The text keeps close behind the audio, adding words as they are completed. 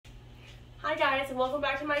Hi guys, and welcome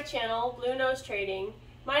back to my channel, Blue Nose Trading.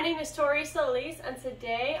 My name is Tori Solis, and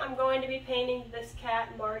today I'm going to be painting this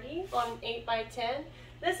cat Marty on 8x10.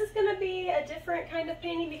 This is going to be a different kind of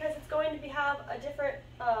painting because it's going to have a different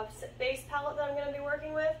base palette that I'm going to be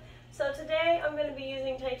working with. So today I'm going to be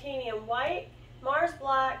using titanium white, Mars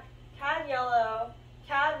black, cad yellow,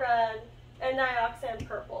 cad red, and dioxane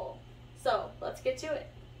purple. So let's get to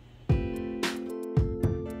it.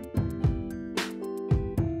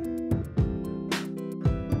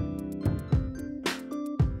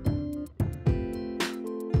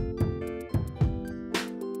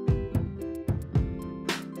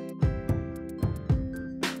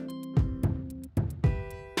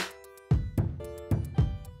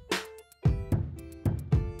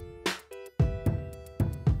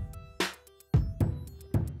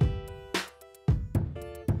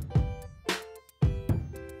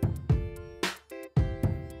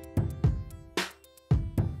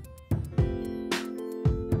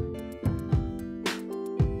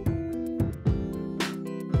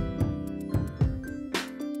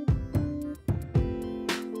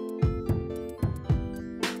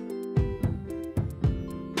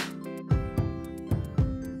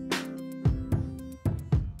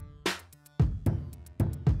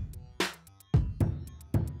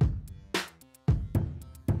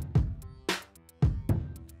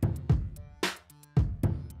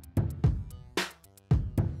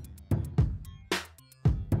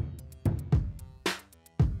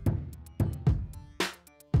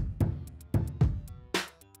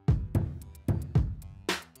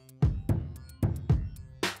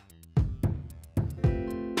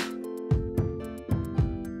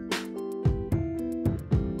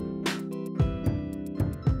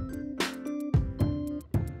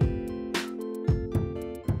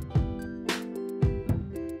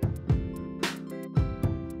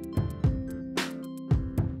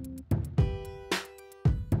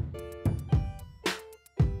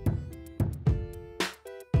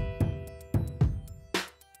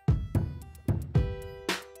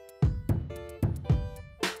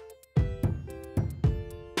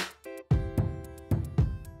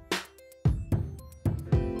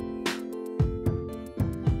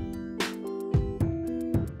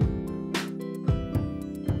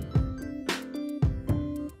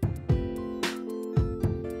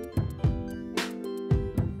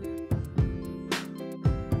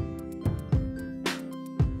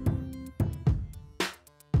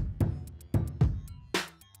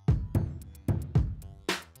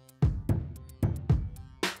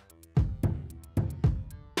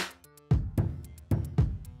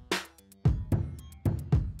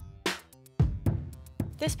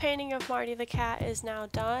 This painting of Marty the cat is now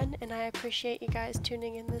done, and I appreciate you guys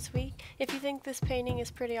tuning in this week. If you think this painting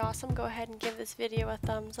is pretty awesome, go ahead and give this video a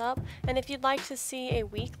thumbs up. And if you'd like to see a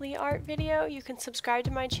weekly art video, you can subscribe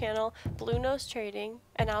to my channel, Blue Nose Trading,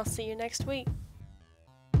 and I'll see you next week.